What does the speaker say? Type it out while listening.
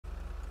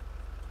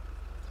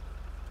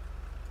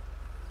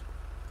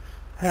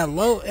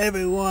Hello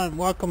everyone,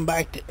 welcome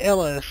back to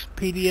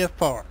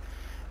LSPDFR.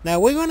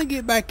 Now we're going to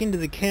get back into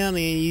the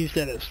county and use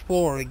that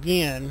Explorer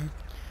again.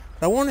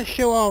 But I want to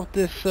show off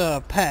this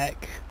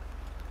pack.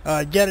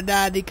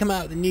 DAY did come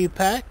out with a new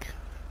pack.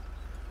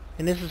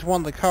 And this is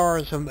one of the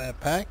cars from that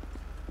pack.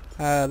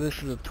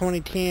 This is a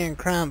 2010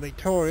 Crown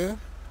Victoria.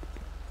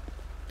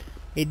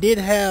 It did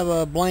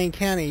have Blaine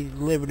County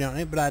delivered on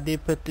it, but I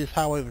did put this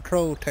Highway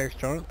Patrol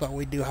text on it. Thought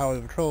we'd do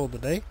Highway Patrol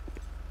today.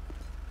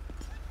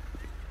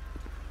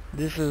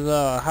 This is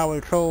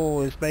Highway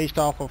Patrol is based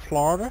off of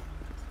Florida.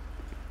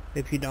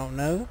 If you don't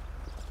know,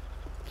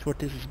 that's what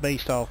this is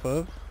based off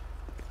of.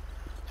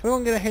 So we're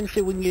gonna get ahead and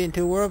see what we can get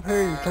into. We're up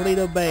here in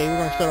Toledo Bay. We're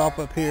gonna start off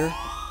up here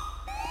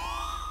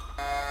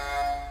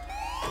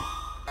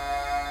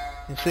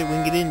and see what we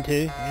can get into.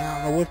 And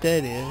I don't know what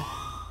that is.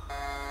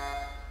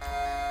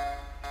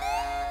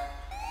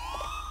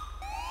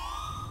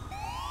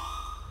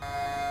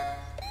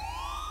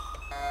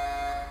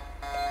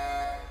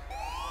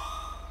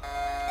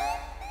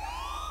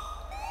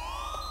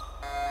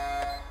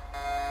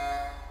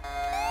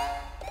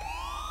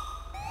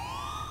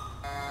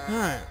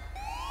 Alright.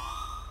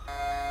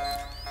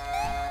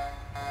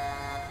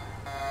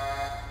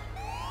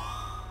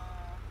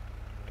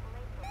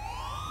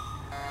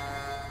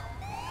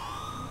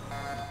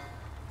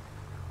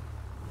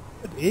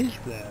 What is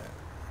that?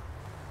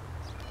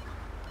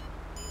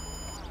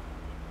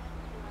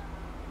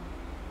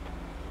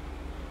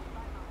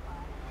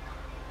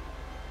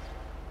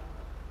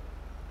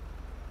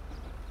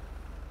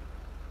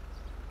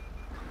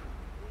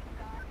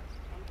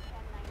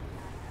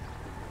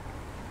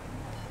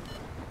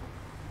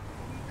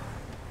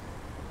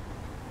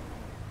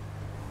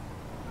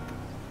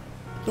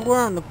 So we're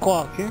on the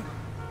clock here.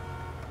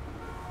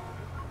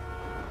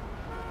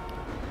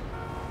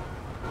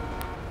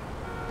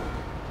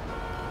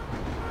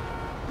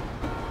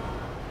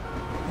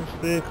 This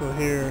vehicle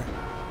here.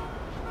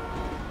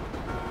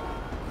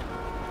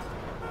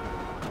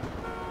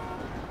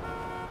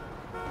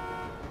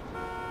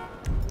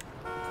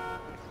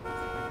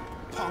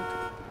 Punk.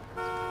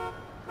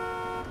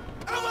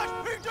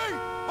 LSPD,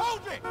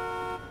 hold it!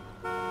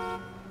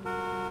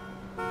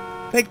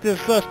 I think the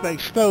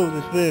suspect stole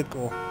this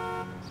vehicle.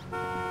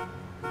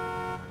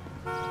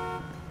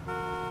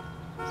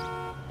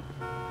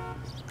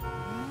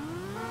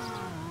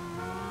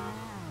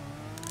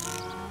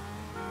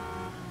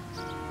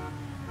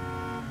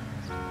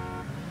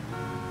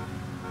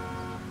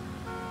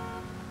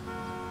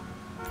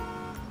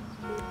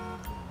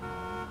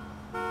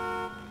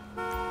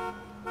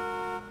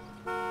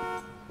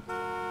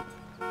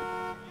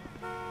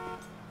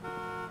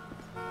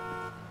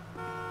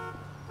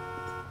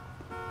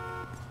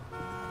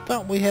 I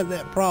thought we had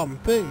that problem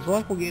fixed.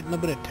 Like we're getting a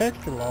bit of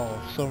texture law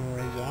for some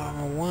reason. I don't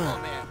know why.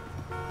 Oh man,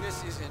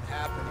 this isn't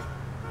happening.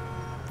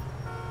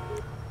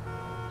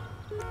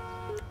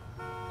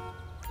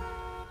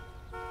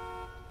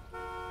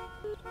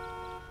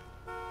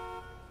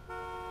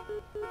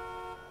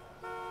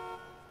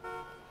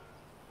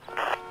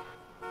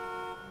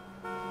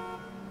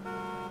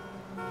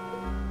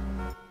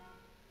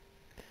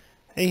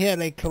 He had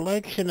a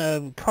collection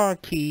of car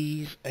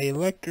keys, an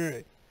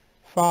electric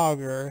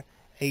fogger,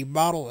 a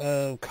bottle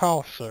of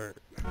cough syrup.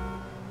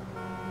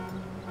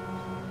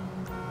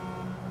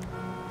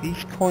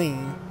 He's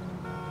clean.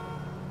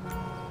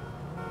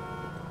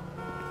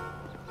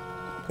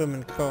 Put him in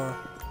the car.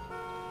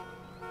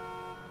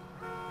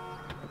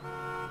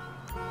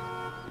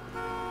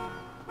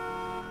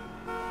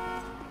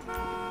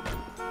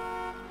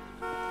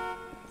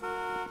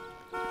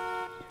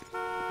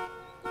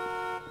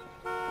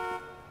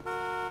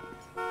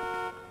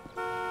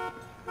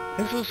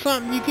 This is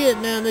something you get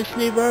now in this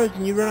new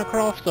version. You run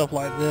across stuff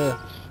like this.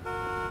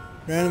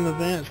 Random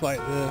events like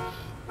this.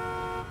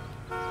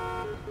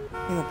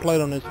 I'm gonna play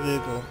it on this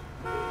vehicle.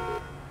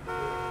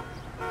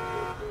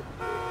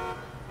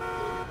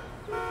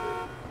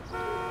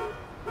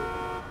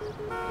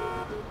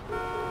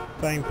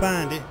 If I can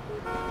find it.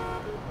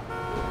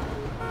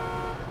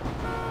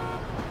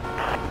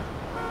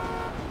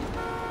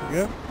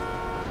 Yep.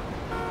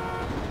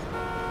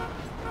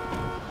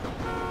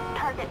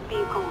 Target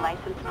vehicle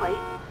license plate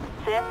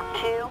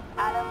 62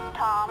 Adam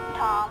Tom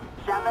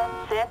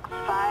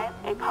 765.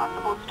 A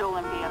possible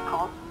stolen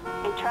vehicle.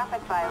 A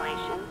traffic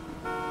violation.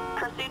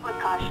 Proceed with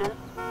caution.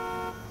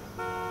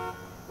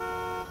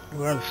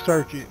 We're gonna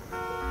search it.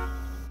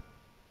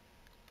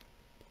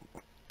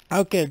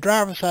 Okay,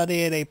 driver's side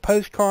had a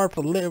postcard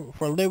for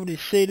Liberty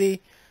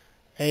City,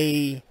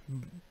 a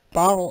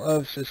bottle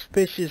of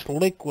suspicious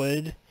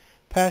liquid,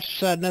 passenger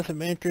side nothing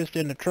of interest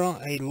in the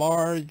trunk, a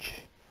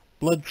large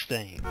blood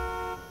stain.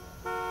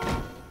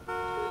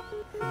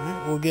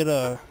 Alright, we'll get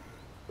a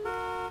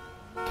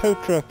tow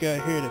truck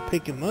out here to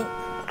pick him up.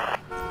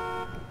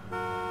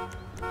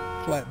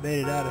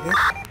 Flatbed it out of here.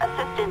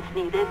 Assistance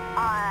needed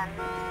on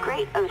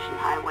Great Ocean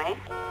Highway.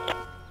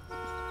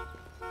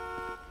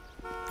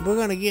 We're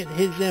gonna get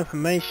his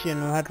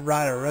information. We'll have to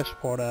write a arrest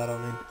report out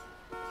on him.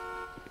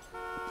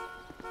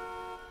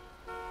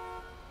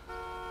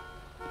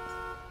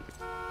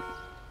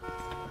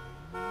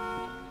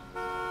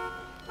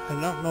 I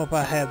don't know if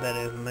I have that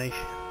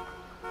information.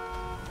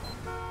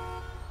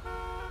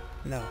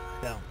 No,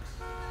 I don't.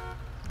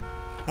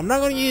 I'm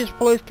not going to use the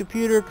police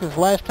computer because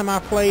last time I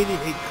played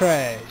it, it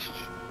crashed.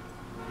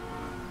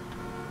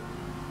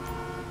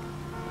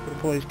 The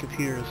police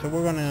computer, so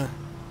we're going to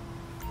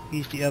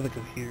use the other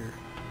computer.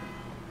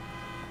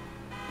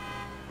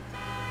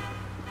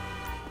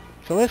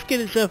 So let's get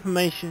its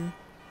information.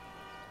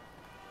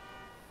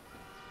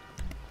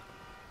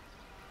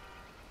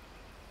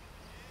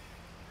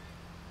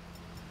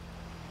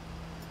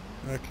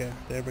 Okay,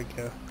 there we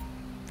go.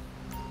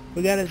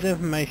 We got its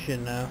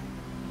information now.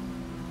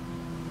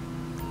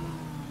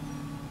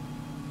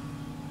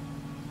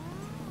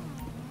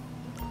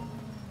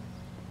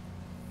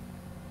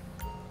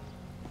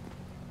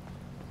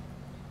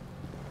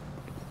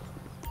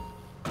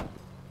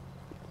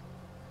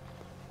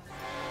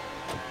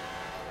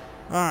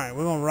 Alright,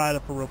 we're going to write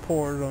up a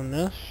report on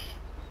this.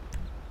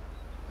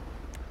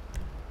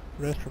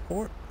 Arrest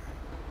report.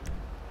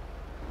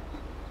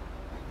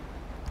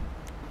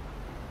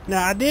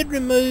 Now, I did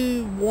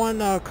remove one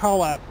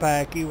call-out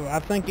pack. I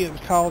think it was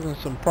causing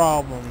some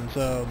problems,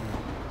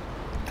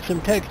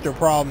 some texture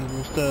problems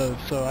and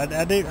stuff. So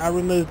I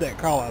removed that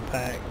call-out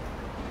pack.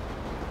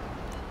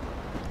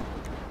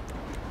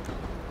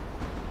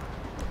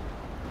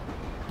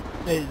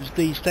 It's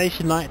the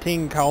Station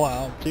 19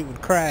 call-outs. It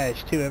would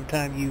crash too every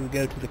time you would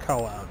go to the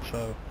call-out.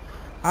 So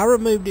I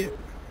removed it.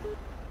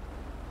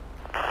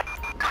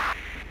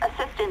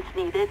 Assistance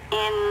needed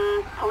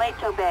in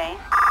Paleto Bay.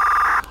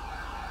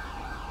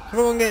 So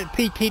we're going to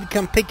get PT to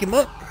come pick him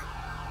up.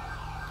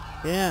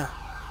 Yeah,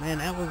 man,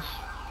 that was...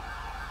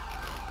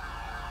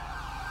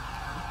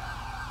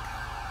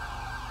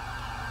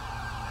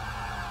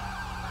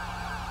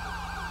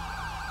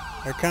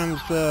 There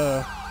comes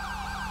the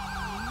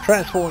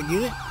transport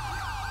unit.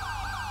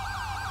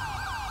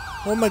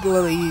 We'll make it a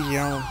little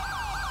easier on them.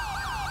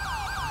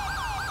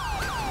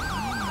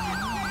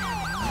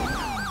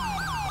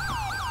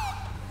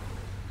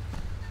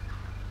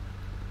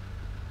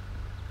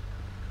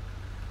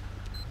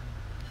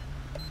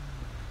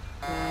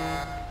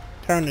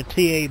 Turn the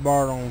TA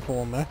bar on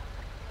for me.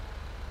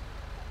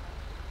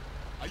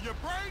 Are you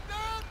brain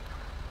dead?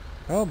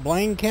 Oh,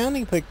 Blaine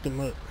County picked him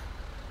up.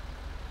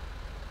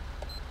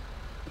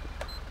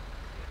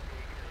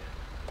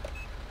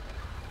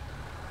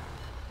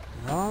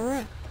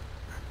 Alright.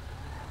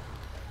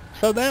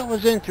 So that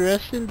was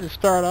interesting to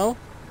start off.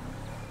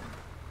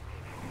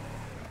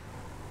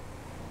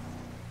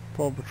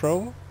 Full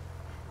patrol.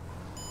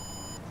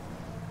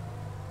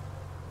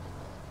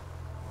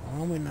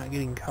 Why are we not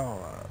getting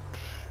call-outs?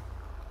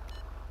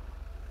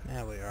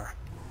 Now we are.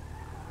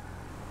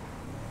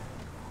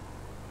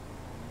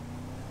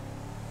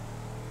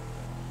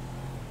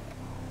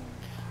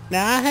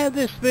 Now I have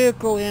this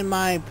vehicle in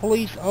my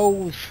police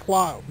O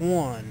slot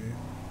 1.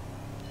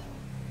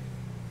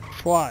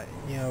 Slot,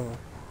 you know,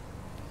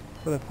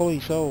 for the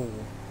police O.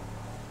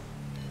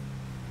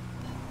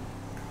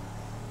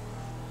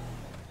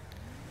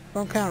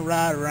 I'm kind of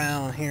ride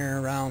around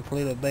here around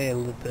Toledo Bay a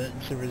little bit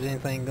and see if there's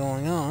anything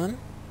going on.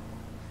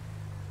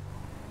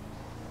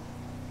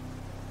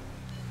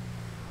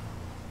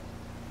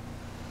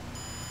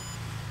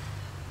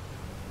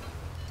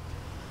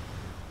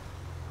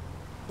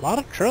 A lot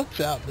of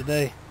trucks out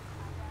today.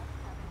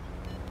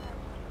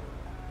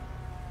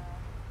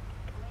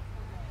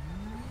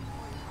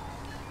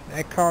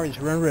 That car is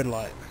running red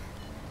light.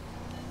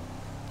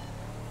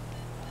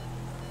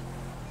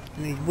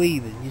 And he's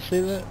weaving. You see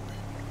that?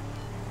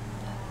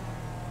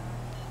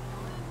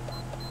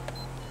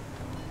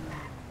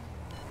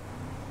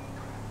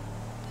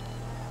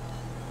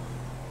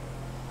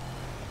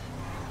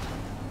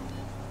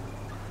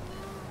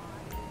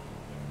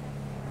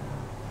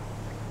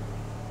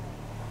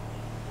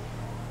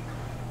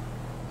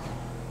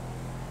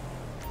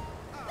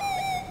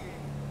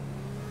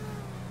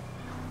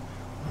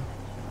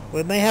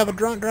 We may have a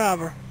drunk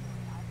driver.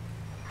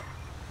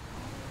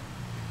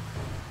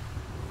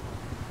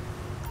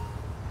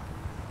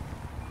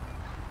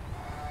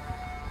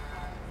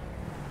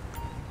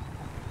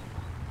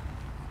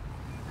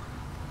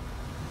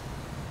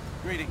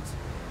 Greetings.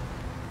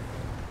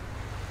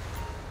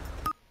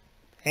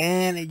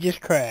 And it just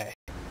crashed.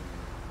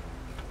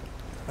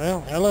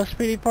 Well,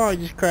 LSPDFR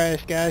just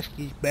crashed, guys.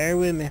 Just bear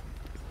with me.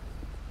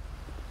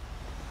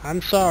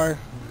 I'm sorry.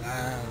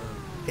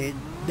 It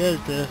does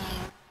this.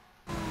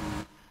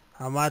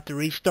 I might have to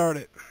restart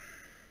it.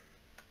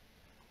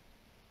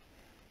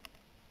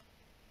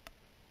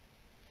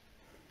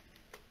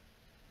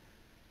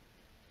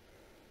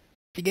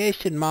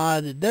 Investigation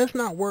mod, it does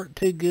not work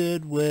too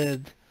good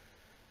with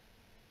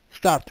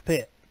Stop the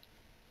Pit.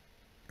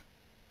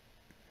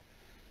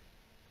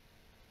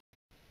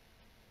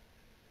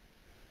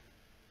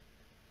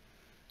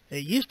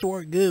 It used to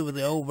work good with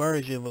the old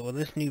version, but with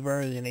this new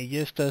version it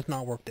just does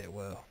not work that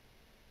well.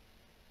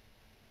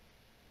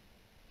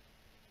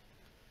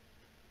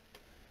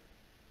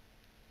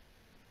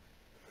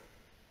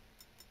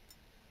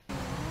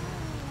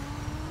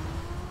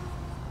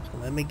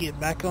 Let me get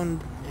back on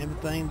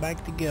everything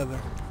back together.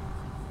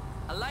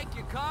 I like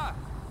your car.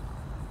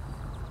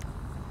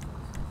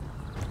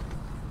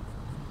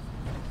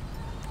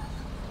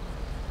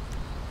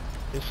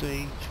 It's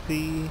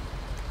HP.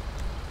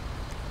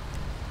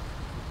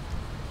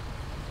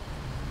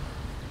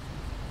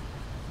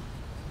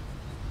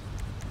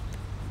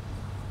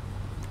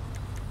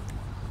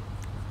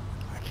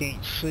 I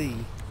can't see.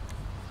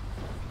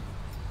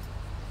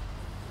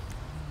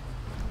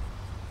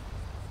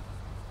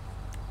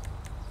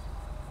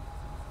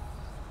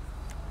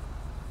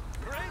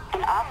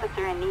 An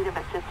officer in need of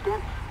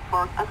assistance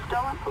for a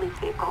stolen police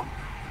vehicle.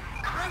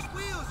 Fresh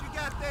wheels you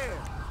got there.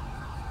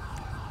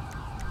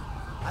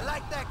 I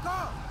like that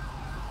car.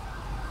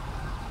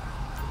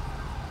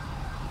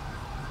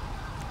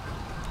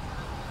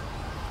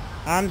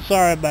 I'm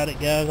sorry about it,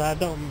 guys.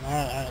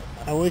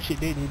 I wish it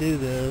didn't do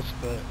this,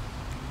 but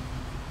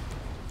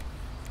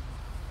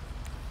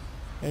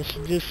it's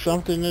just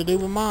something to do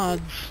with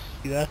mods.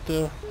 You have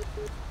to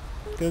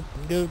go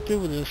through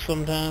with this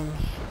sometimes.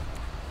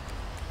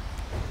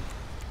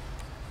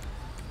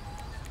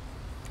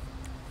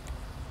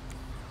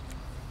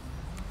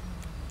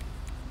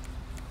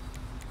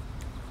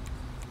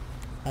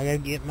 I gotta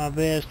get my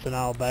vest and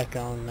all back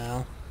on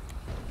now.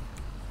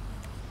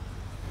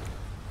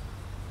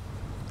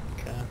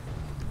 Okay.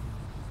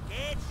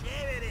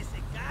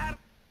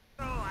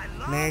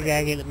 Now I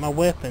gotta get my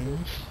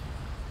weapons.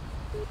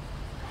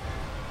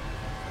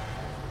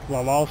 Well,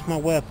 I lost my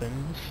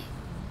weapons.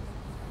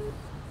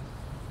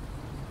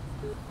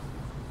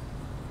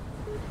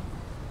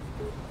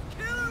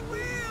 Killer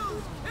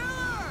wheels!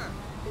 Killer!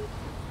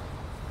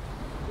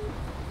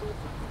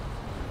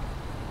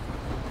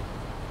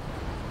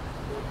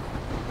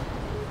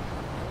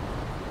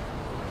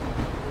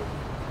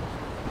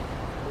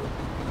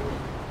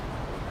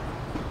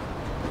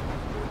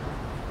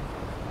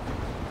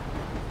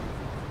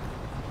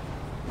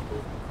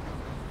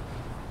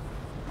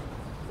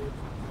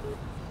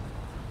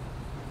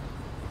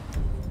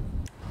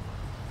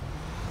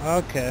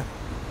 Okay.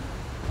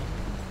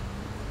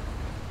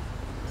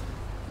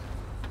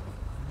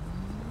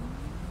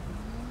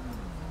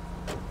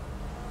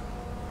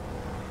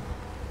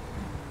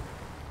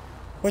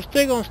 We're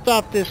still gonna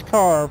stop this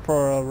car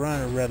for a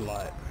run a red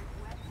light.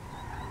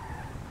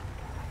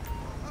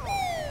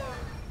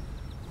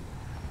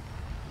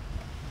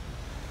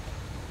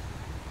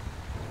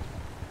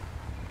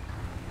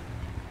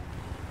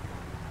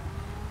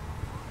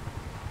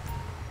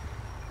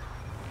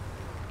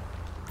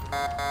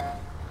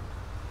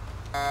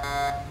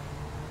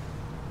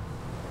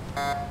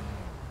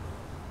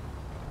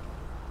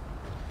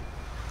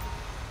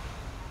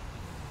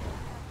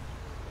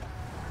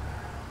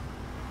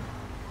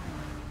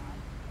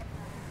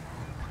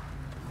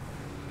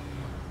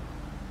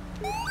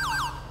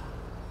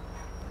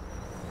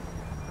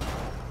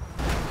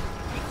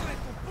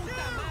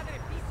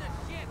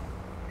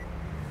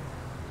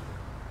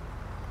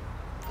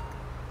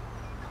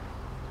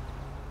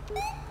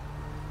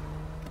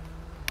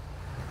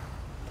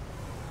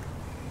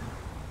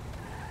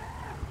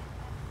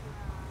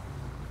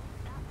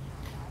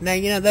 Now,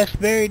 you know, that's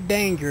very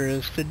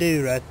dangerous to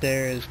do right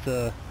there, is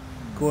to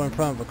go in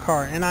front of a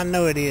car. And I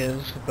know it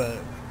is, but...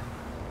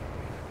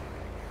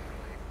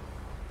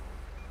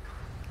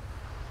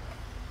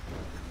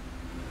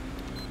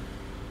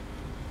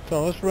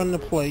 So let's run the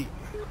plate.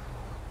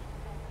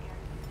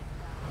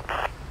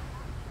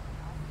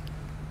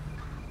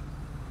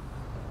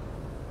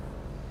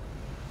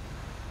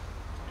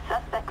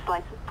 Suspect's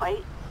license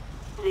plate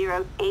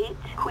 08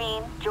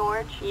 Queen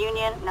George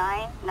Union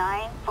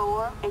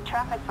 994. A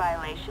traffic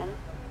violation.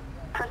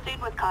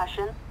 Proceed with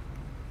caution.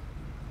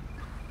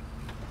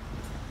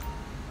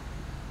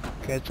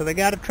 Okay, so they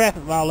got a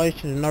traffic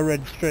violation and no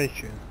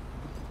registration.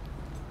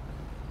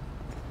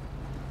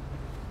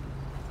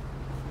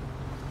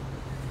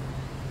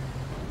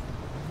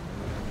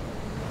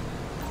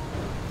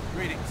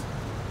 Greetings.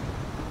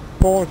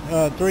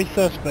 3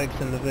 suspects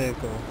in the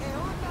vehicle.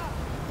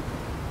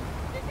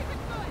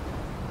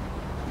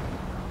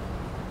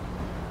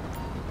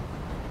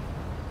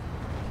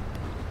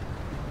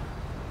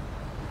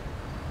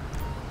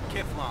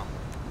 Kiflam.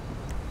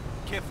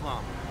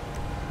 Kiflam.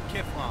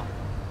 Kiflam.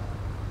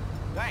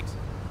 Thanks.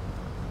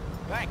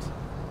 Thanks.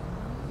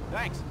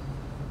 Thanks.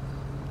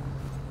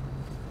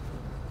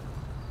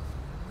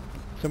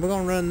 So we're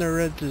gonna run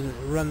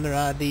their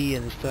ID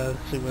and stuff,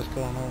 see what's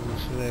going on with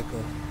this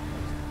vehicle.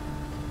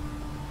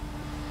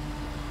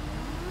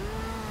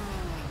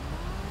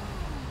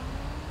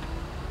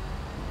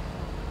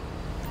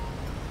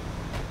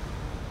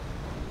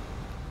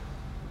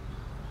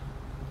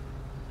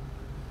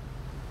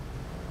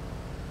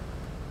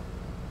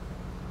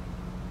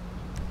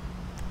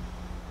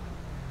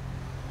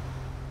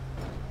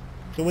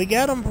 So we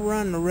got them for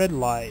running the red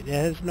light. It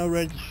has no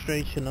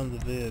registration on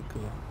the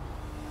vehicle.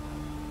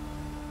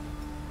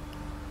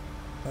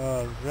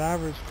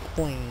 Driver's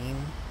clean.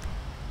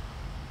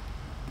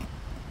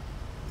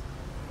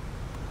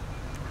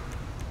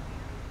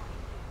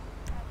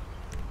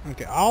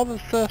 Okay, all the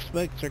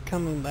suspects are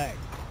coming back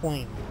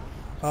clean.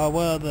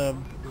 Well, the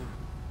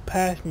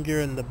passenger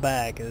in the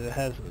back as it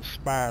has an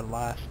expired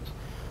license.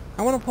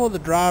 I want to pull the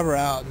driver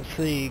out and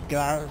see.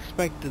 I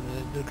expect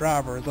the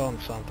driver is on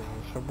something,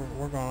 so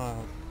we're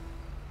gonna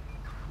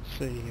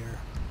see here.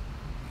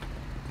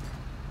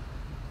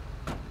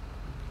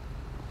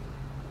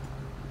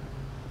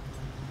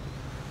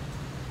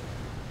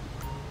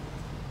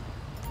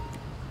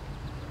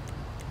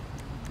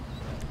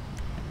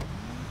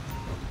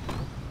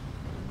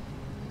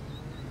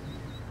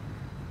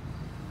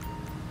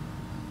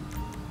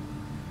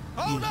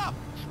 Hold up!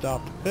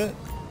 Stop the pit.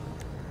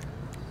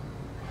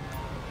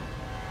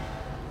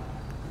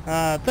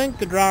 I think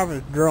the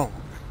driver's drunk.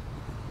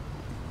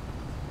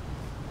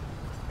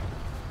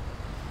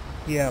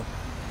 Yep.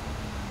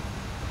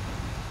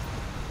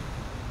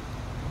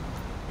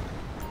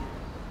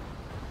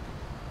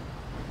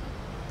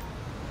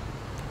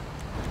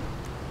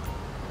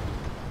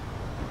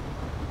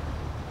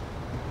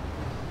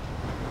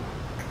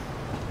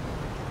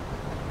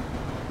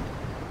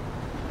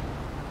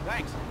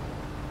 Thanks.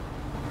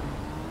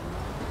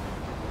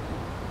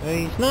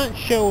 He's not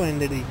showing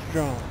that he's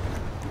drunk.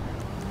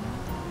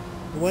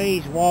 The way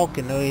he's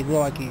walking, though, he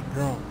looks like he's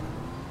drunk.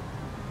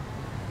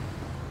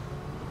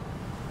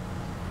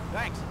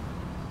 Thanks.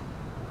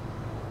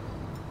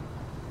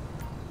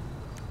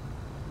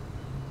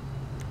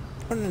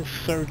 What is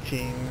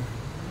searching?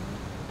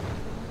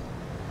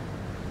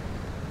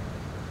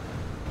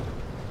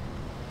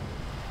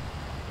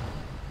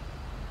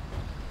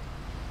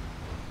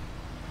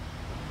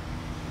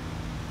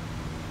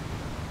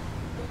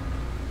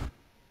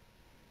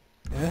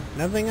 Yeah,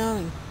 nothing on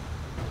him.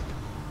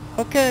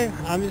 Okay,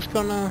 I'm just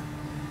gonna...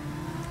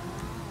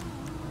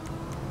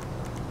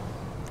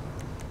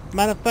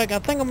 Matter of fact, I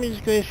think I'm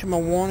just gonna issue him a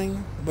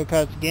warning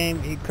because the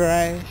game, it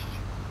crashed.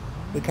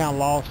 We kind of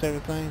lost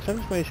everything, so I'm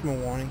just gonna issue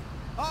him a warning.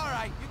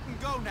 Alright, you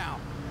can go now.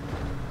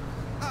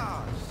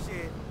 Oh,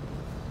 shit.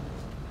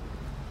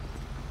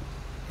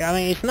 Yeah, I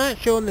mean, it's not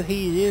showing that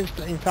he is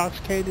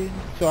intoxicated,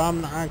 so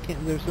I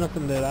can't, there's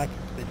nothing that I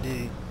can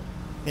do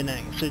in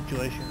that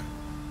situation.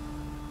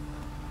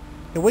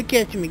 If we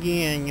catch him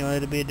again, you know,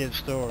 it'll be a different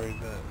story,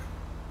 but...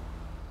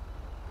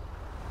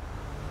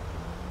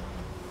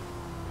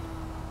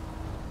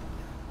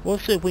 We'll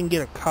see if we can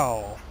get a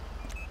call.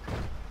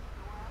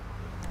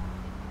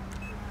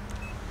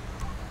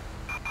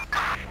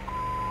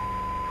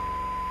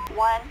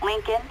 One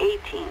Lincoln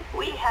 18.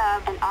 We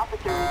have an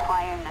officer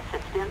requiring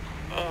assistance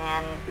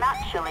in Mount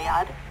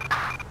Chiliad.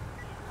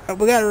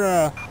 We got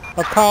a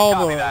call,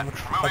 Copy a that.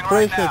 Moving right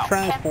prisoner now.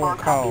 transport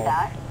 10-4, copy call.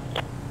 that.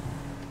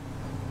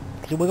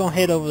 So we're gonna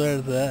head over there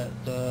to that.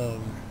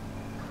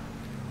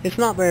 It's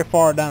not very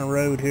far down the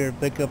road here to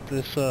pick up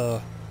this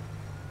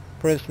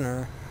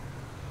prisoner.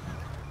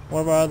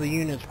 One of our other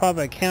units,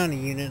 probably a county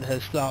unit,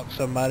 has stopped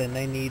somebody and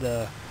they need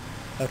a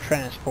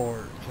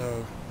transport.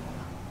 So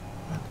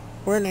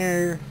we're in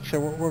there, so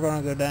we're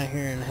gonna go down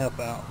here and help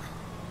out.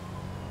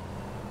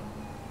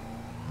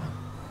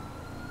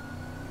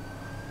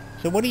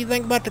 So what do you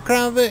think about the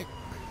Crown Vic?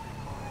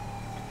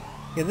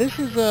 Yeah, this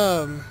is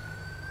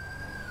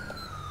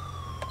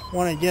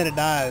one of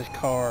Jedediah's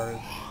cars.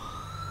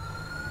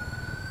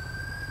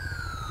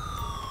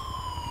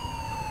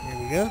 Here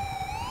we go.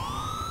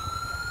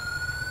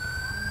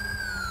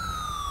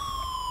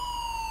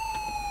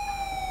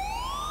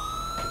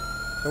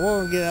 So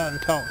we'll get out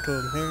and talk to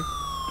him here.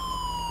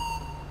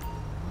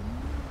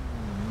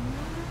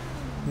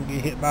 And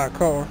get hit by a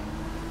car.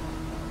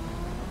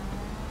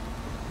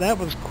 That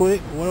was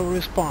quick. What a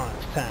response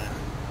time.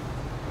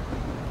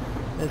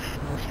 Let's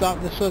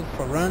stop this up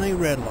for running a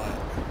red light.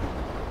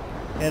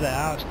 Had an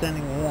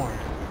outstanding warrant,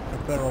 a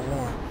federal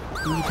warrant.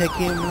 Can you take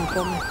him in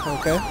for me?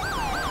 Okay.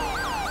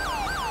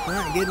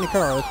 Alright, get in the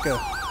car. Let's go.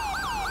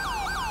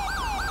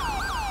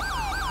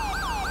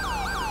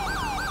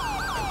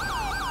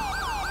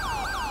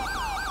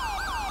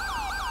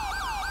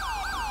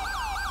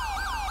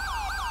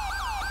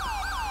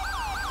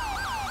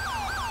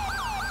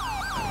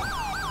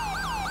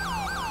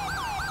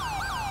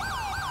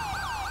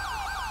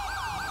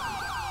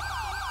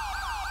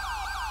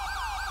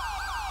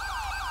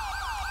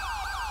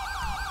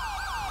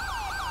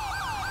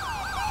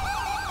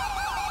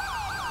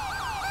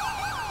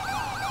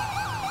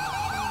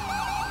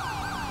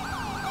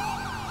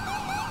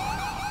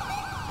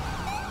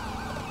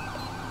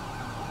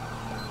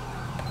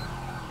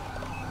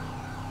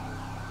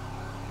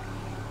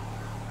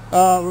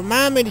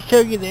 Remind me to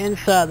show you the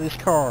inside of this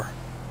car.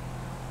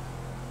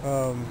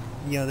 You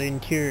know, the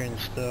interior and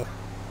stuff.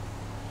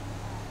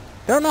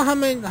 Don't know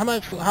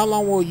how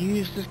long we'll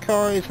use this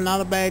car. It's not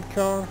a bad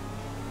car.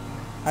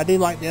 I do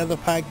like the other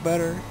pack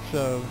better,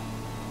 so.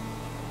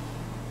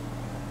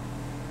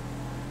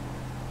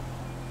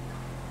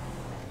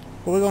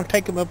 Well, we're gonna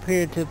take him up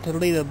here to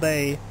Toledo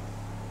Bay.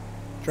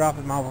 Drop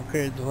him off up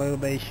here at the Toledo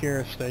Bay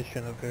Sheriff's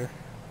Station up here.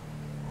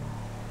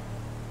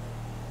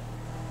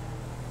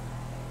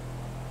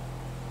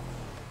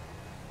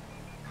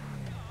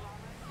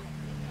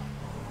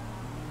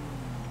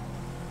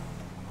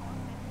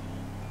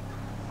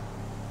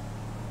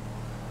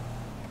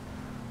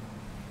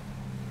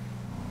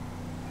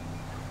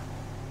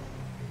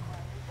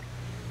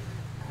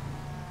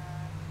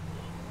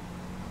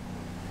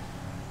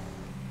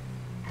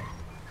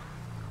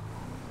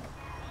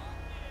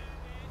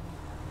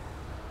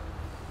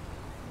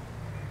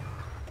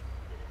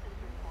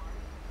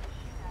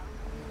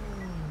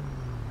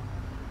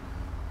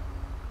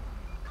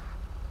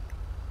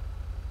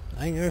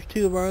 I think there's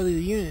 2 of our other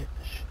units.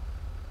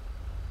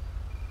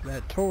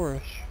 That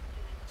Taurus.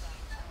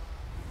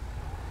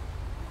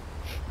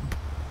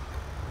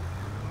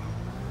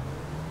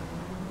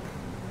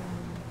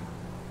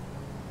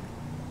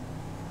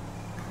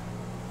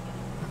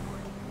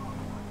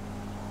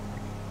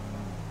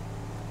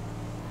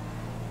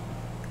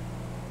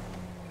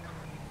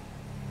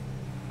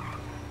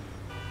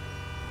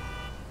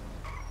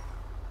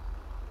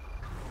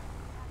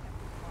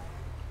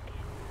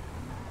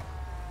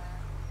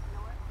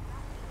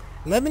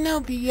 Let me know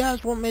if you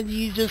guys want me to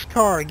use this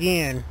car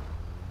again.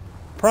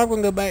 Probably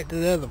gonna go back to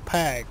the other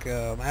pack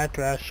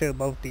after I show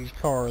both these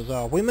cars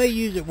off. We may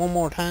use it one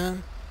more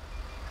time.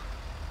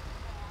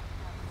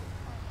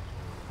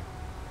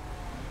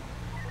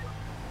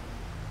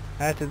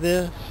 After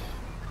this.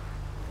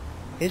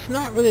 It's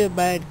not really a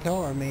bad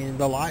car. I mean,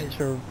 the lights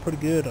are pretty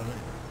good on it.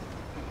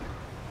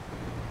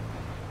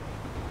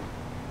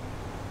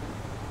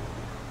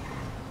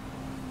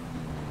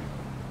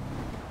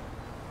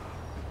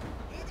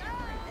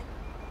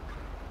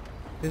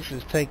 This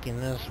is taking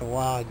us a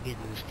while to get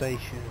to the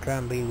station.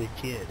 Trying to be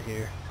legit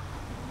here.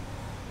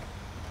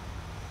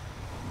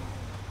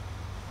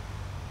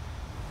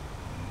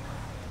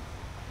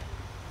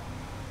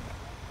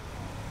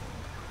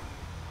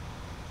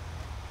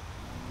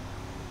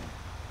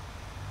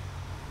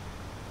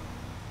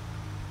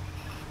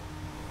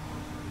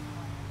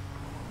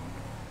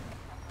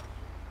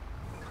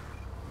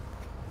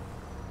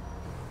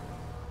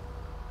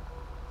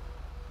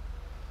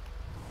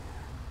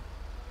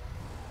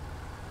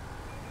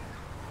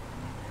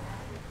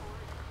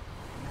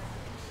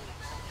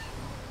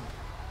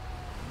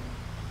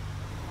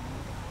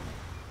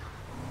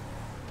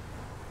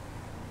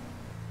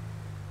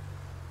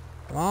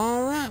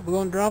 Alright, we're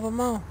going to drop them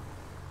off.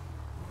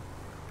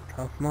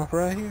 Drop them off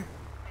right here.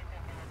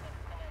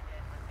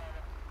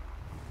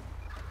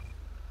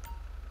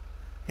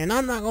 And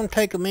I'm not going to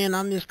take them in,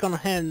 I'm just going to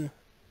have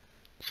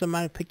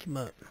somebody pick them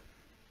up.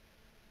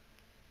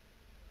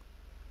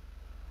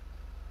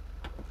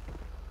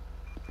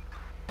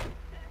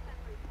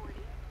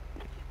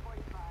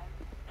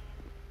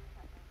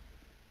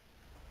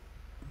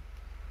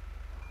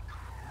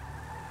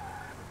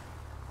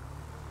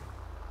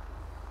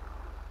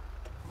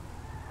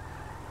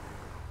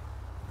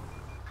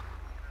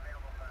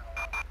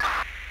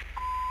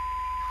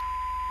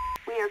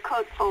 We are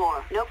code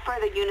 4. No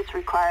further units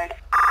required.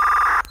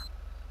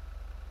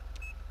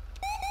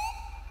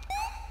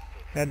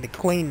 Had to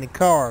clean the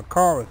car.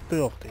 Car was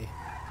filthy.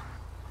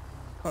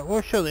 But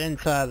we'll show the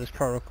inside of this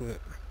car real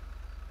quick.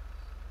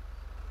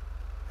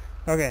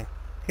 Okay,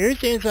 here's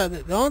the inside.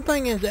 The only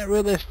thing is that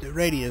realistic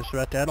radius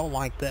right there. I don't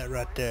like that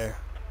right there.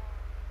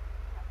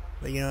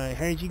 But you know,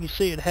 here as you can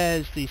see, it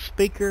has the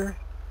speaker,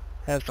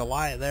 has the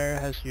light there,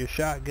 has your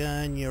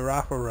shotgun, your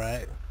rifle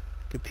rack,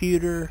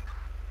 computer,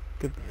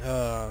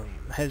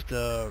 has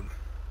the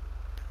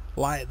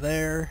light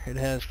there, it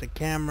has the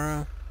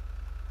camera,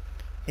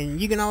 and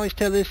you can always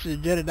tell this is a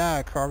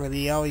Jedediah car because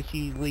he always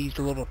leaves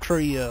a little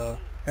tree air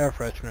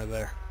freshener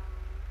there.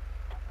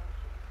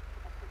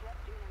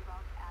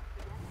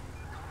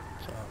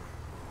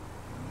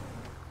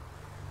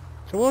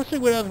 So we'll see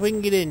what else we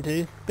can get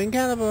into. Been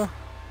kind of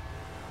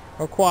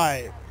a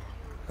quiet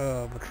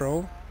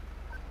patrol.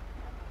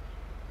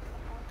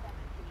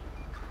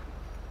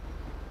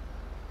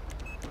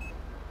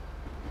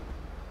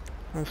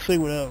 Let's see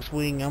what else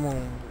I'm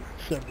gonna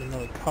set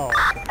another call.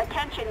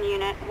 Attention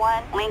Unit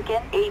 1,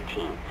 Lincoln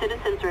 18.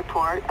 Citizens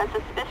report a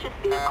suspicious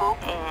vehicle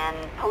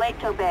in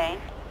Paleto Bay.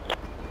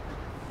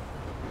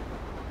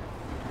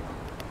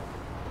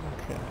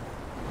 Okay.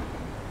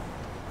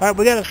 Alright,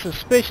 we got a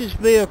suspicious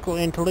vehicle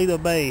in Toledo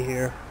Bay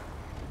here.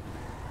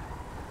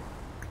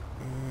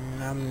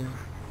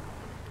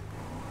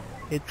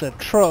 It's a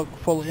truck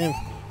full of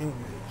immigrants.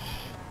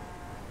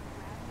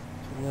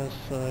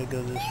 So let's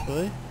go this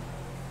way.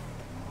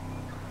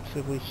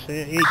 So we see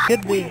it. It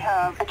could be. We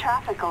have a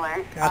traffic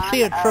alert. I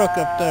see a truck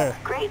up there.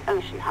 Great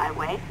Ocean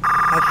Highway.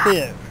 I see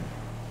it.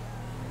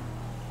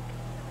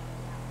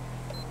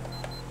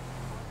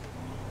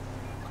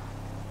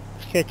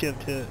 Let's catch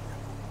up to it.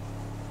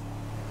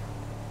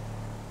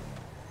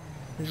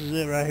 This is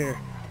it right here.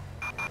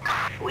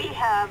 We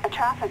have a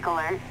traffic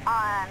alert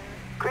on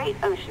Great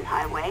Ocean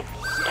Highway.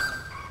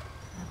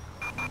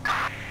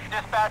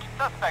 Dispatch,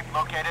 suspect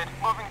located.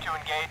 Moving to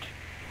engage.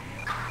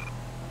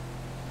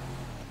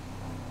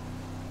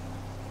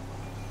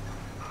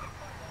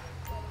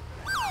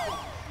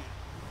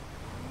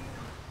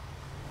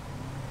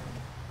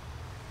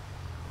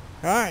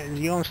 Alright, is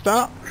he gonna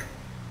stop?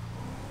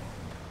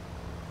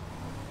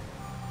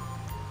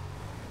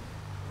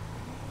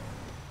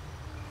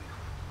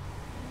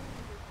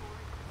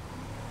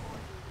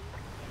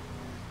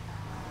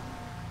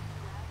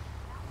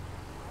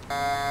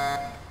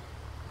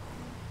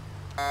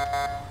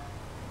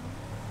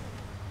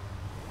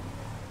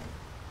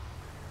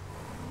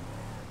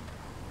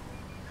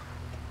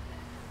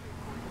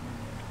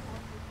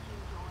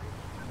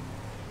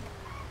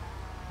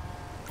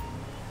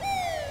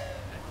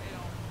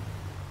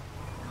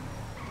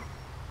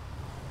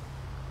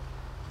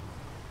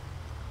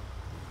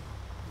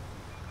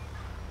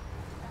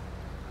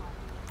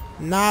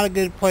 Not a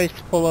good place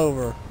to pull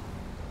over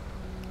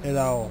at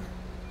all.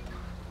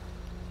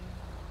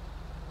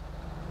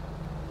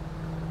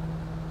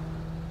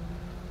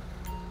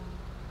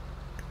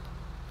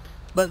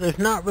 But there's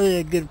not really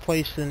a good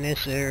place in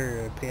this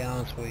area, to be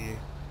honest with you.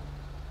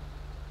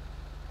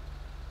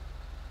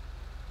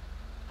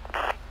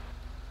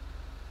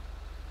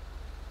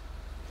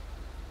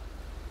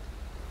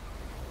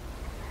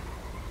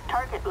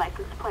 Target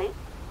license plate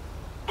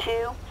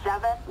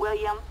 27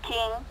 William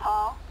King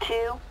Paul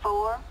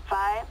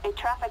 245. A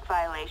traffic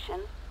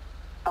violation.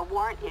 A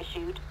warrant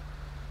issued.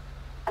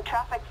 A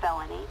traffic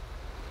felony.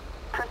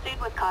 Proceed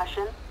with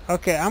caution.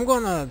 Okay, I'm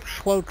gonna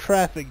slow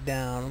traffic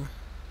down.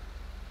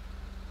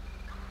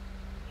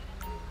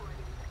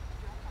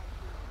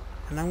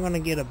 And I'm gonna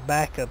get a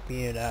backup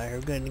unit out here.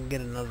 We're gonna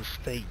get another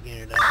state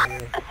unit out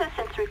here.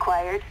 Assistance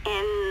required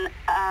in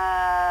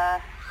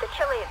the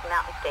Chilean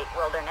Mountain State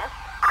Wilderness.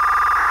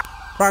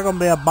 Probably gonna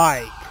be a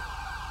bike.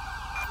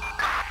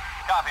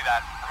 Copy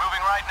that.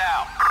 Moving right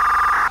now.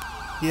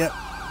 Yep,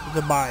 it's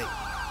a bike.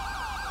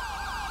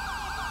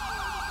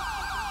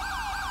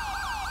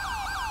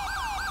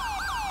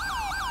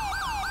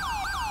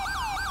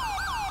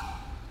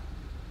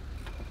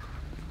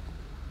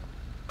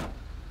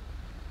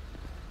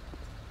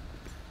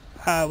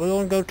 Alright, we're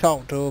gonna go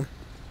talk to him.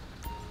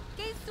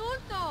 ¡Qué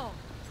insulto!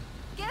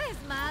 ¡Qué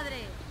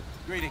desmadre!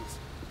 Greetings.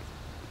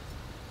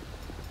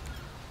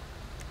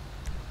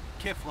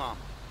 Kiflam.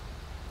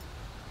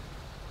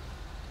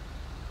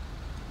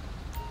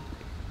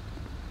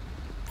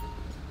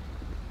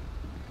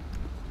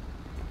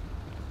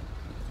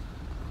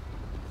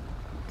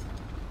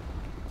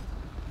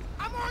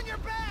 I'm on your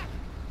back!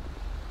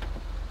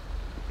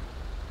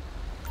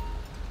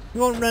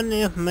 You want to run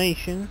the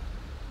information?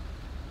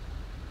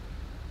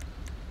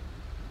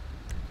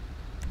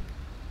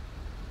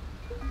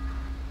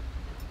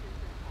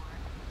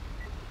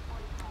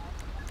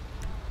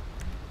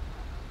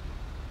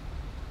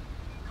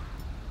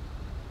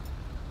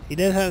 He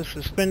does have a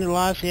suspended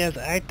license. He has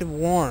an active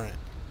warrant.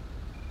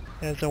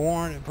 He has a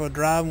warrant for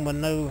driving with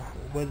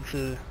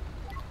an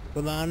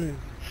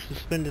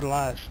unsuspended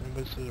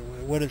license.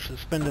 With a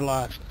suspended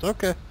license.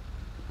 Okay.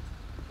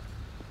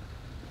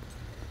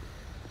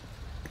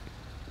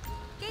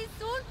 ¡Qué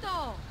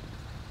insulto!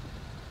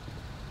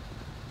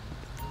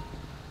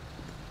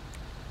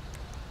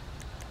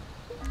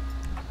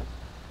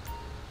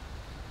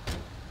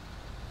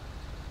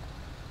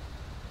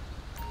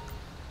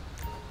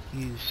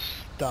 You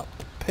stop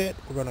the pit.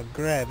 We're gonna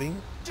grab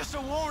him. Just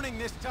a warning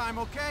this time,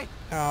 okay?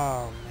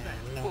 Oh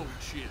man, no.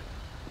 Bullshit.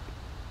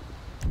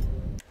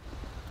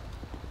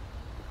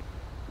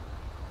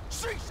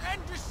 Cease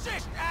and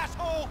desist,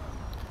 asshole!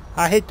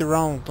 I hit the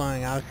wrong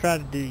thing. I was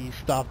trying to do you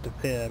stop the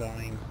pit on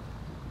him.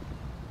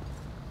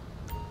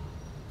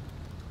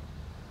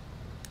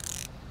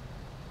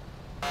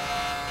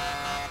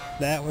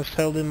 That was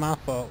totally my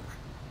fault.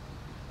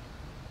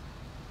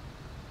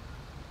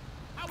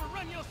 I will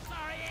run your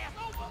sorry ass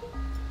over!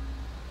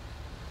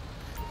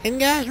 And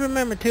guys,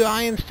 remember too,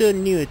 I am still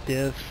new at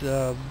this,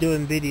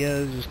 doing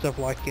videos and stuff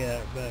like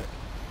that, but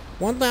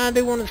one thing I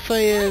do want to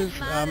say is,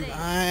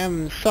 I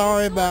am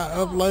sorry about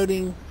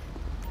uploading.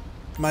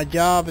 My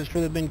job has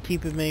really been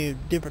keeping me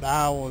different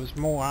hours,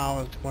 more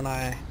hours when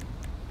I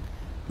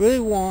really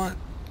want,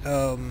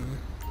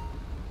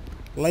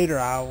 later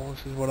hours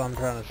is what I'm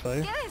trying to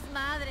say. ¡Qué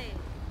desmadre!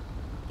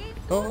 ¡Qué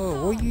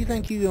Oh, where do you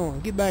think you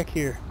going? Get back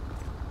here.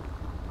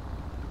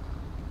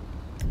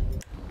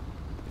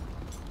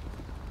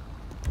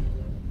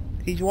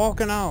 He's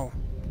walking off.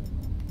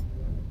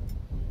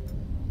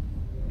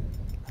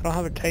 I don't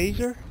have a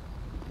taser?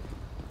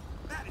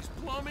 That is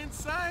plumb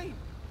insane!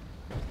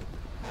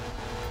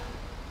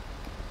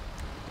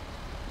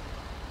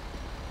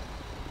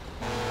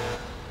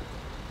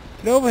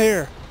 Get over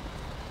here.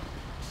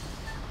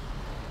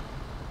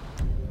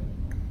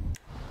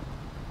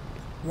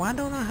 Why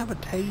don't I have a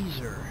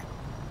taser?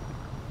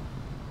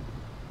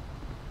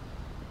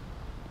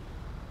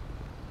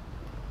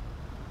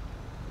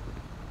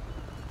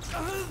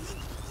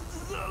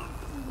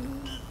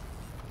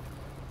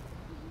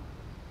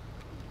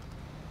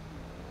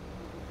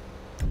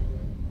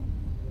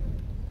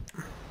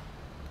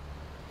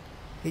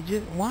 He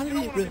just, why did You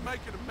he... don't want to be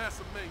making a mess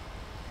of me.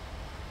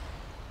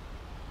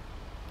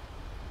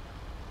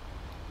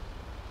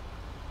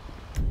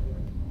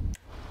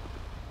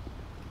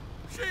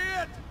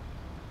 Shit!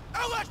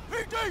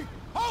 LSPD!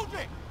 Hold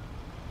it!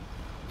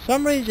 For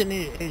some reason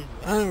it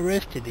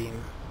unarrested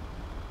him.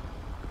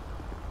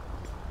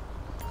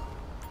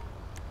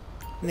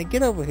 Now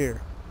get over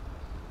here.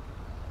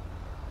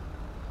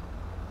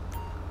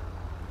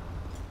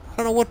 I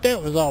don't know what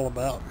that was all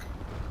about.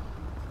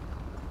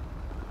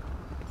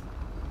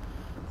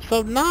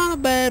 So not a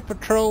bad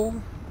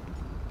patrol.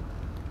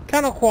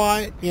 Kind of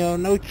quiet, you know,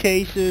 no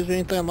chases or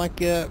anything like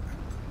that.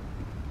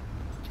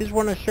 Just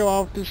want to show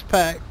off this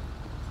pack.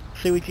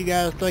 See what you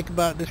guys think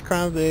about this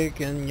Crown Vic,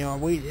 and you know,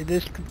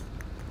 this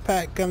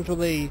pack comes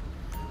with a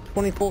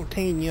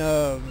 2014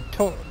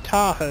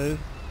 Tahoe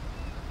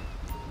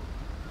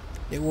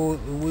that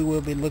we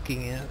will be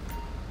looking at.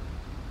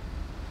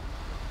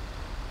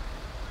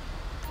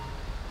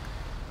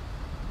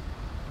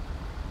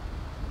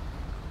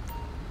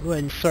 Go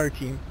ahead and search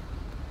him.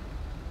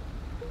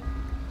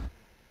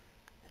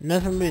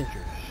 Nothing of interest.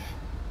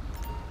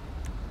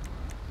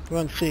 Go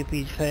ahead and see if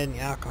he's had any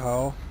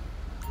alcohol.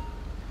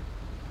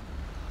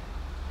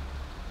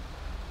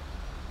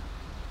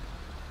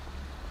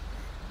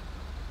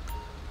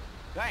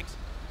 Thanks.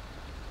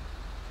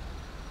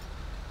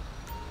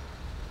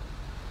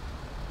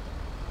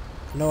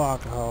 No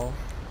alcohol.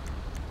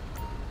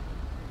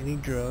 Any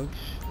drugs.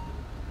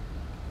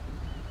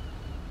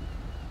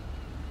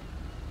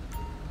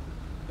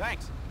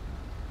 Thanks.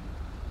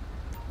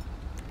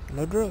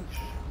 No drugs.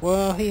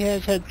 Well, he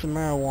has had some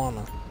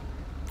marijuana.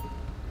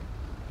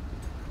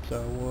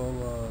 So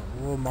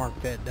we'll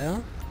mark that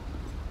down.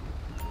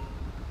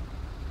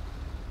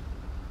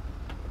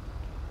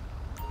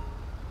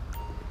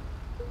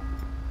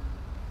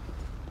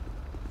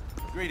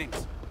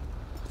 Greetings.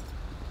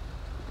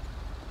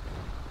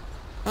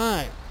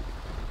 Alright.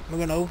 We're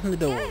gonna open the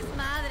door. ¿Qué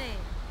desmadre?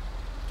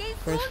 ¿Qué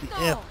Press the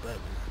insulto? F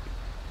button.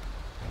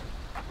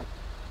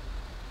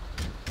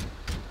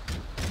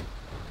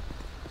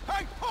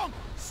 Hey, punk!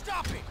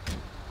 Stop it!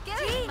 ¿Qué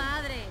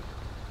desmadre?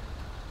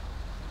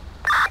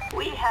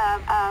 We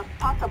have a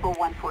possible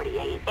 148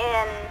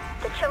 in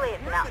the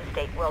Chilean Mountain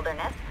State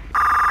Wilderness.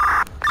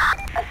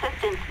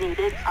 Assistance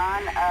needed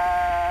on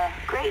a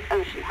Great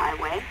Ocean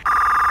Highway.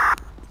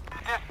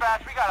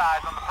 Dispatch, we got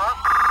eyes on the perp.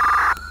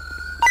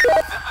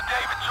 This is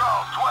David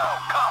Charles, 12,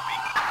 copy.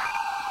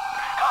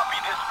 Copy,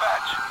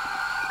 dispatch.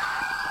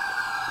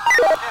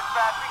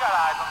 Dispatch, we got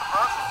eyes on the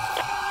perp.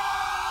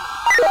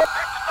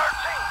 Sector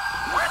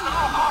 13, where's the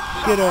little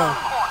coffee shop Get on. around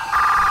the corner?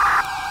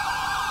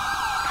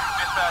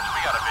 Dispatch, we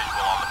got a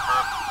visual on the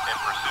perp, in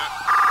pursuit.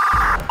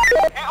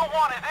 Eagle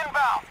 1 is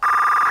inbound.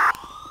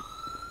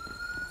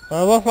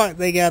 Well, it looks like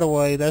they got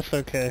away. That's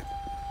okay.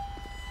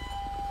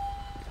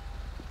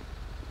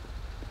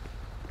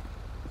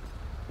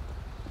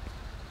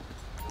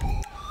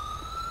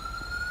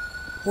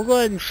 We'll go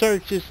ahead and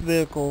search this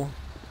vehicle.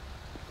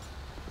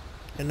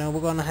 And then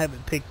we're going to have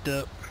it picked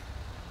up.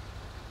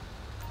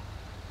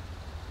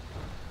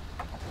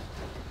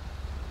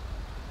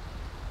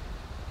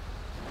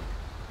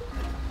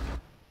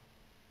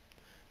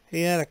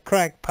 He had a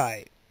crack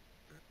pipe.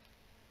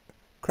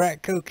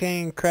 Crack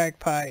cocaine, crack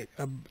pipe,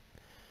 a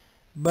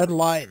Bud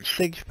Light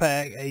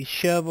 6-pack, a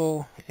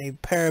shovel, a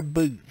pair of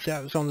boots.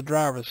 That was on the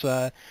driver's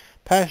side.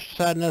 Passenger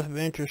side, nothing of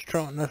interest.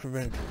 Trunk, nothing of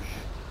interest.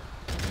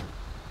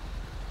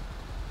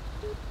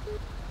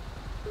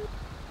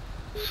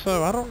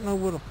 So, I don't know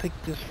where to pick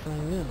this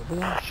thing up. We're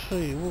going to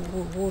see.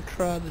 We'll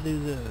try to do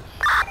this.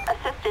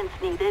 Assistance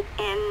needed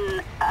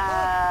in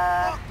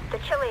the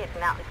Chilean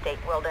Mountain State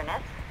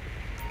Wilderness.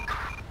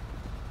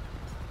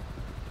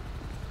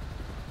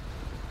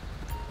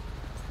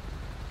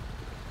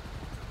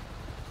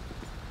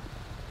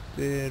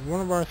 Did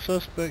one of our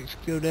suspects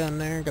go down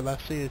there? Because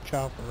I see a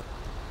chopper.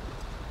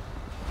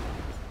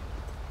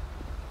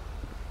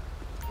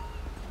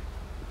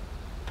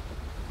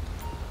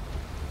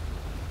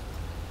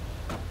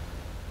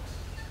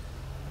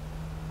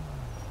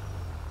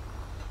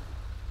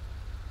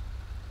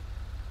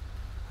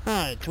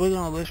 Alright, so we're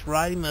gonna let's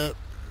write him up.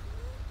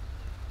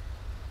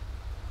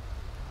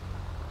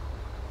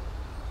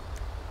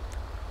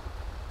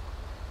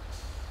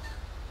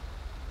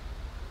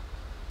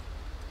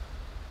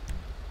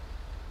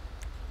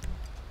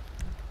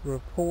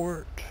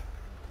 Report.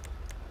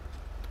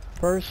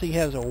 First, he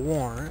has a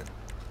warrant.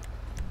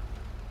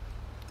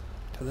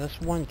 So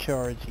that's one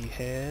charge he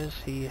has.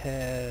 He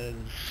had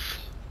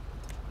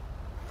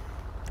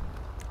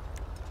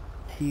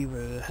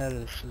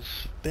a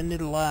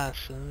suspended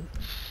license.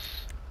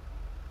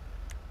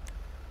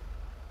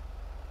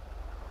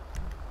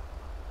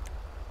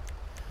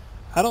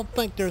 I don't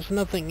think there's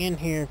nothing in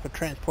here for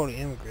transporting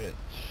immigrants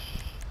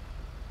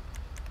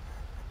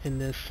in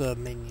this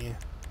menu.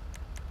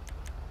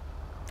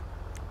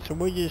 So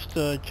we're just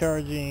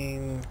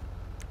charging...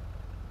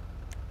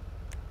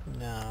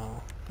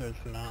 No, there's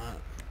not.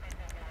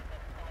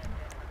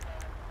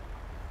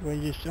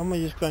 I'm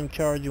just going to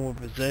charge him with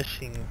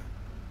possession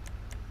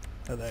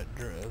of that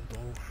drug.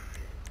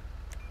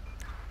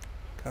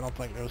 I don't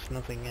think there's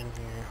nothing in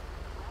here.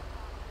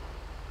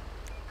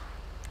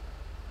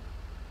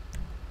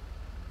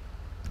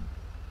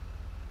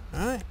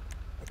 Alright,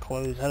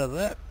 close out of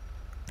that.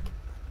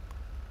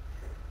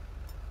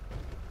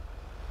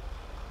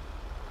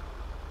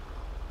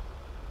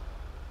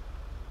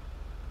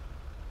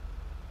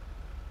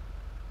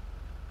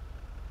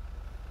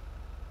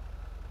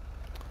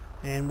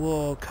 And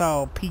we'll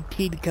call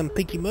PT to come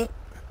pick him up.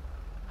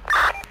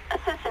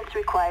 Assistance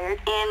required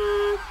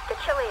in the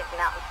Chilean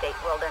Mountain State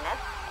Wilderness.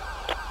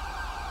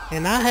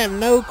 And I have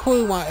no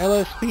clue why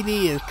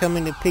LSPD is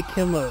coming to pick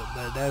him up,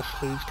 but that's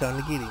who's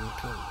coming to get him.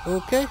 So,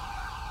 okay.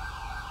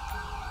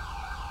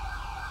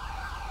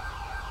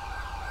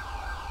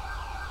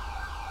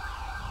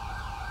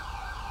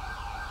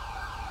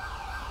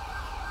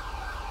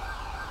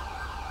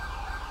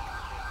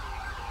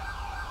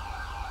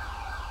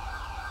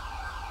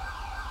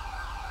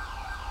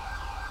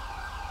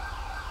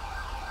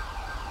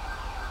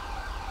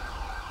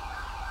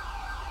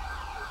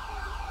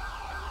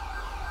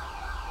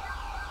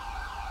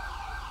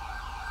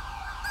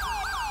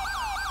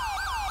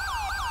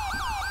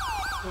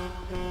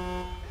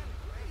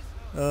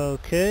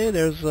 Okay,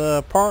 there's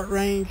a park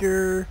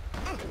ranger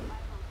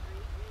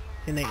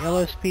in a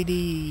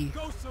LSPD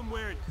Go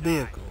somewhere and die.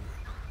 vehicle.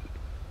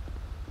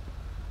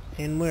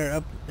 And we're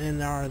up,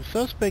 and our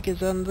suspect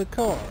is under the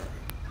car.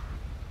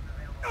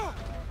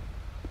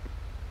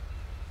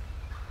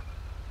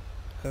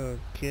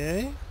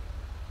 Okay.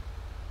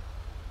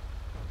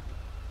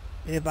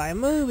 If I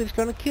move, it's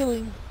gonna kill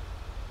him.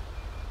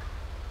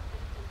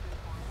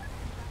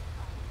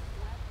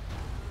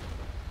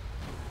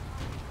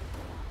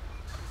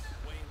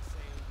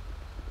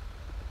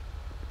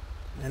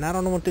 And I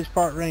don't know what this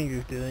park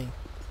ranger's doing.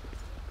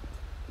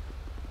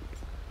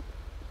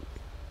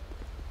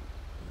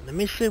 Let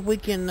me see if we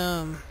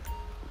can,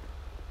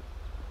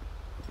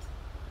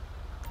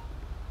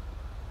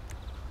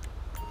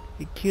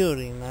 he killed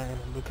him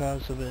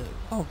because of it.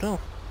 Oh no,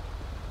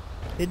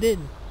 it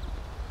didn't.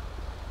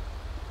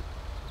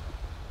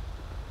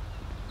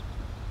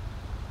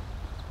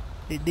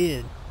 It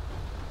did.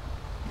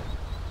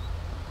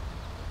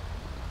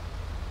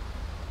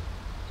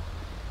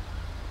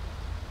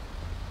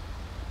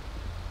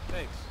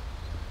 Thanks.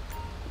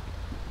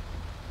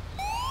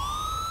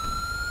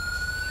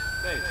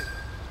 Thanks.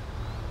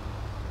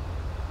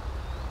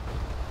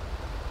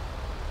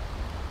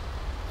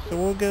 So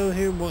we'll go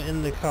here, we'll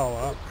end the call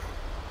up.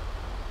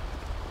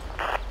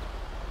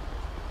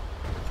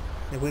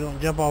 If we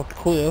don't jump off the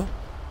cliff.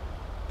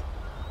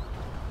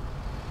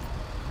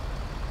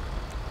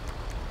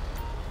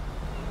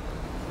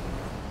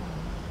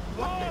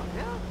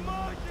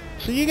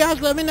 So you guys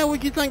let me know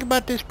what you think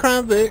about this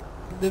Crime Vic.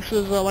 This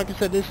is, like I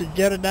said, this is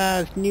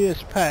Jedediah's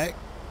newest pack.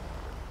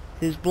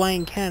 His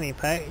Blaine County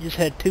pack. It just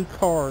had 2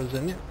 cars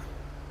in it.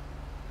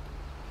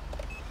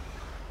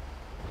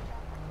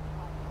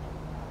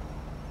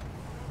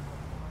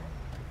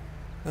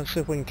 Let's see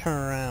if we can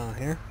turn around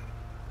here.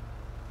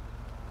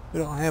 We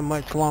don't have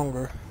much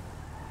longer.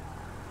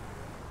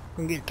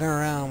 We can get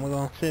turned around. We're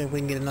going to see if we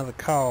can get another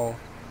call.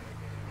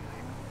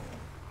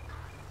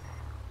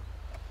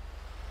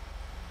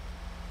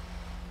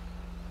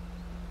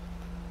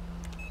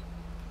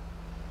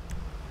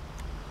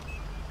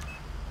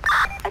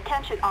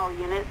 Attention all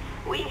units.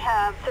 We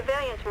have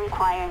civilians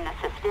requiring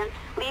assistance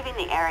leaving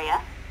the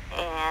area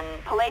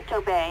in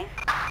Paleto Bay.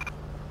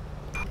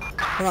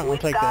 We're not going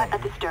to take that We've got one.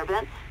 a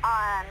disturbance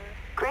on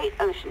Great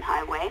Ocean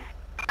Highway.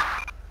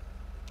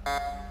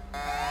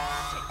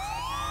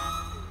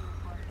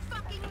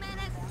 Fucking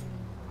menace.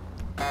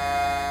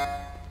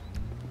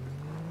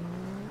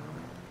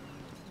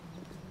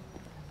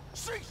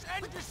 Cease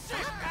and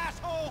desist,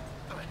 asshole!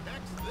 The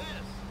heck's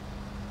this?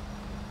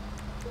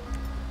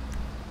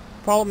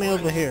 Follow me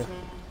over here.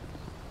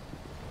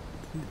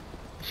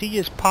 She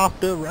just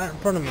popped up right in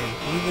front of me.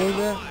 Can you believe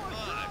that?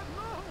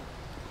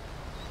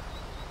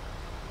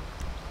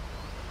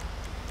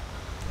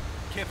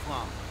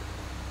 Kiflam.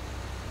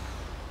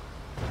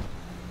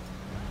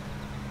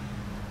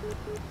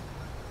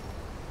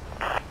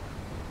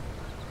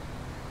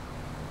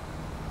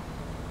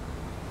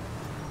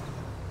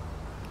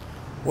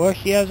 Well,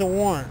 she has a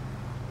warrant.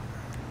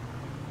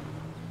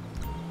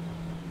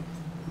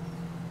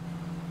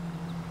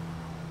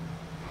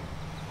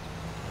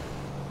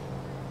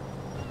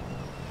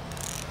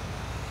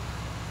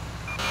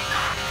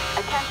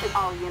 Attention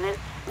all units.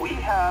 We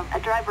have a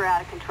driver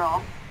out of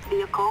control.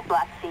 Vehicle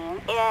last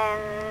seen in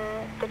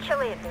the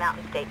Chilean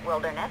Mountain State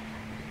Wilderness.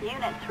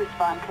 Units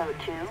respond code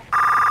 2.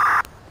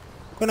 I'm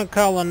gonna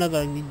call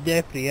another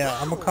deputy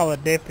out. I'm gonna call a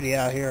deputy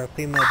out here, a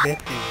female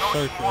deputy to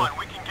search her.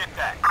 We can get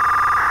that.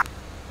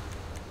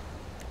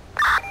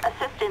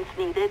 Assistance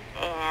needed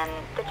in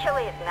the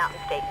Chilean Mountain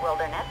State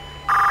Wilderness.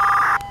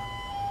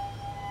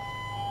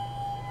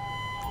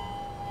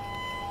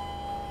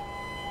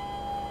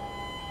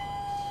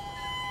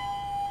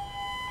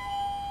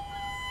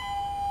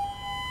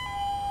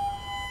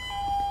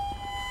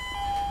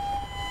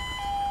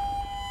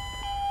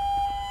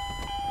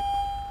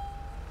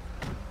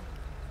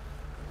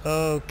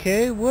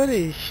 Okay, what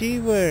is she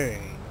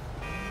wearing?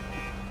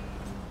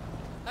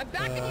 I'm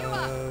backing you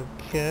up.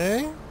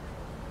 Okay.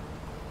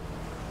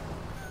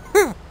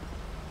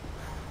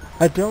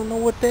 I don't know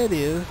what that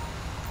is.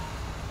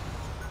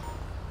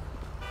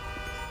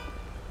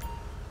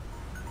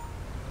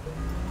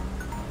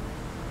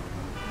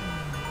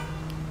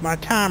 My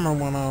timer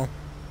went on.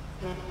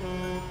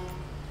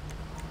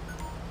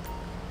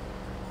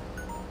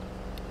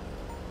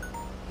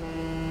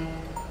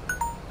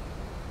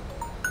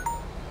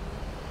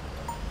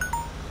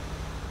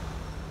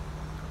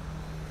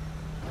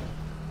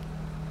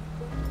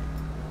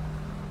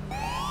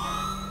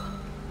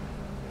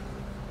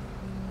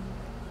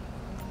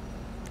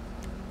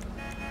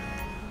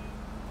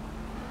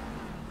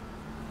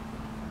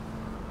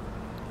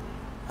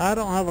 I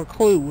don't have a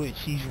clue what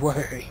she's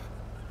wearing.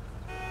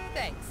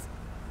 Thanks.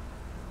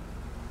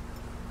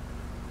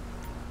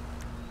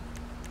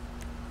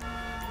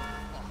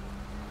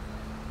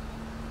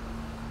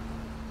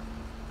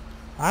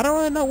 I don't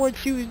really know what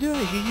she was doing.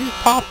 She just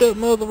popped up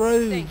in the middle of the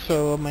road,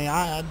 so I mean,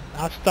 I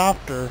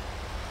stopped her.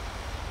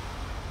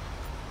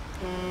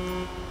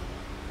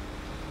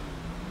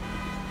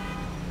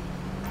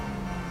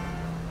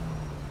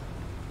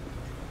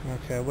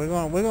 Okay, we're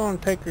gonna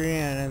take her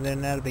in, and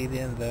then that'll be the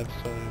end of the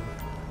episode.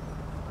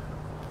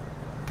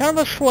 Kind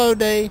of a slow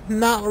day,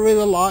 not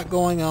really a lot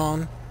going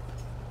on.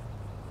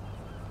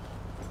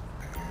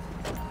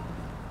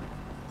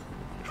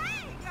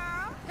 Hey,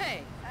 girl.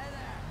 Hey. Hi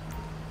there.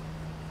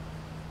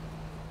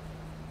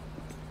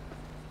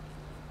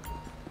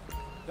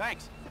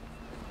 Thanks.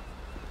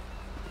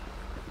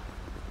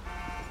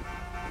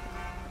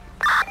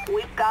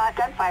 We've got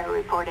gunfire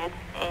reported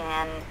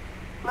in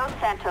Los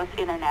Santos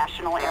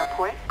International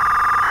Airport.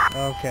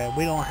 Okay,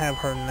 we don't have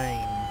her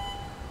name.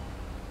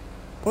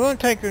 We're gonna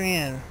take her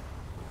in.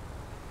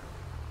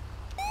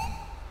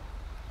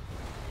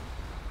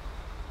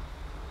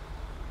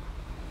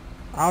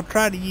 I'll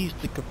try to use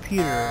the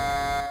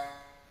computer.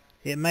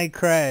 It may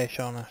crash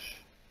on us.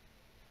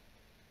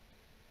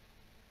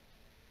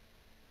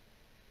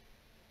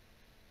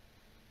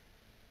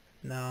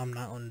 No, I'm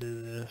not gonna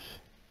do this.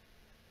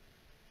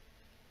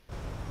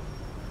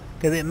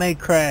 Because it may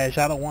crash.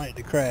 I don't want it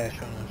to crash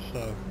on us,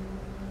 so.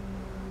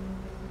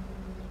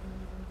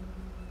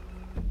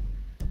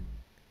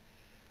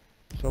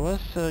 So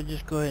let's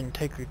just go ahead and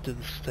take her to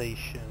the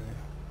station.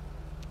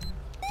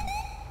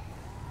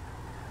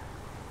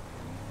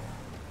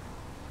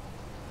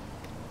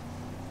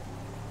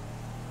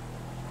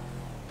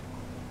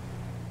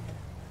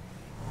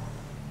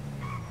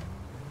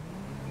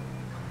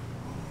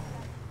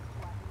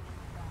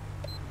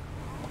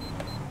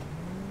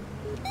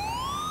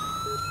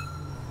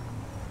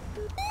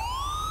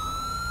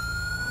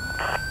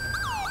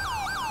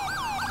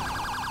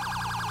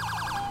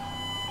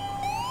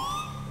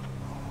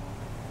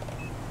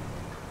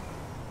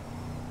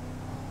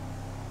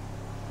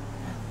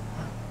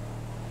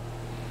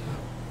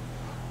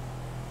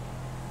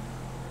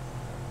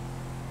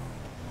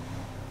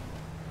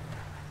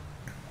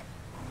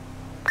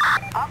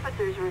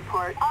 Officers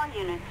report all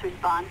units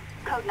respond.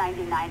 Code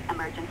 99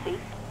 emergency.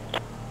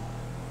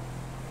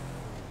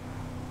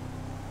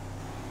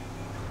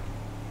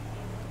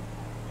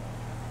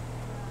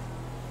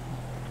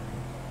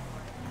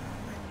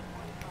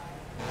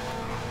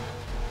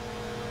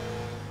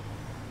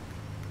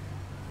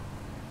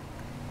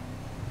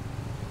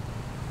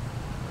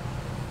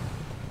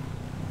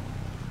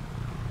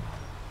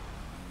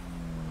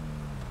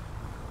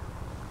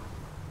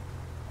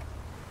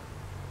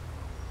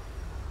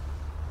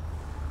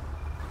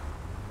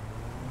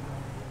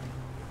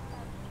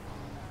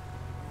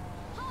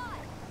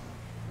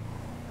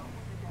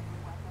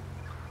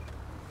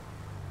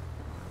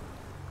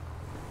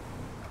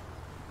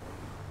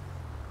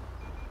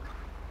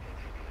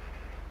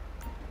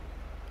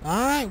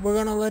 Alright, we're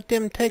gonna let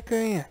them take her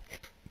in.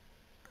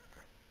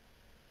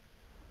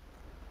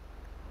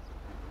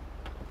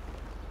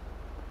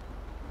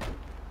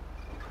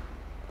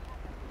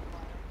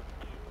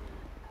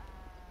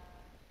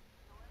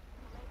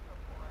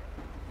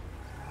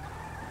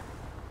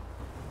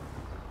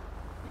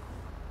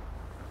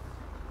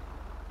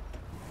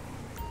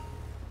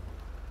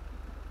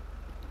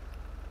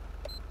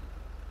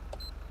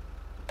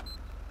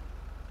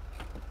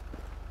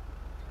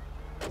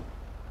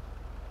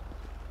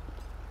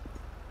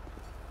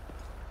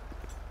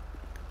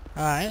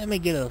 Alright, let me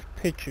get a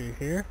picture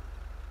here.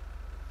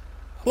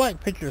 I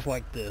like pictures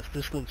like this.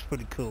 This looks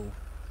pretty cool.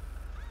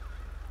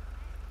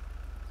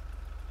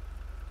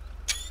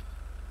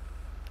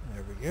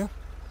 There we go.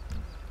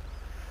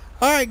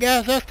 Alright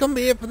guys, that's going to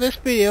be it for this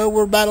video.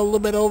 We're about a little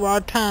bit over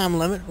our time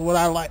limit, what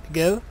I like to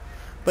go.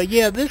 But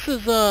yeah, this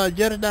is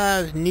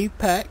Jedediah's new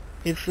pack.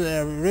 It's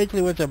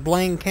originally was a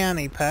Blaine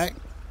County pack.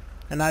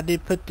 And I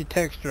did put the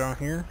texture on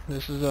here.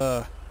 This is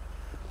a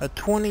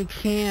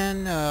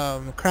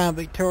 2010 Crown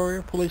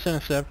Victoria Police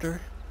Interceptor,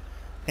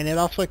 and it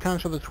also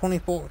comes with a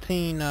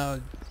 2014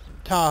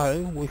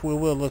 Tahoe, which we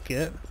will look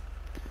at.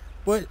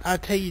 But I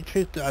tell you the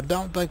truth, I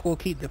don't think we'll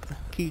keep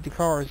the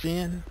cars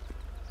in,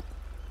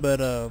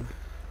 but it's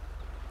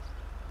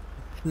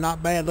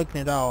not bad looking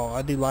at all.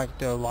 I do like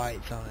the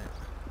lights on it.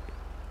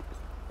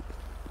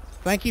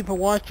 Thank you for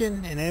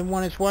watching, and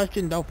everyone that's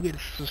watching, don't forget to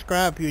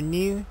subscribe if you're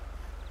new,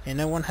 and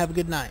everyone have a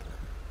good night.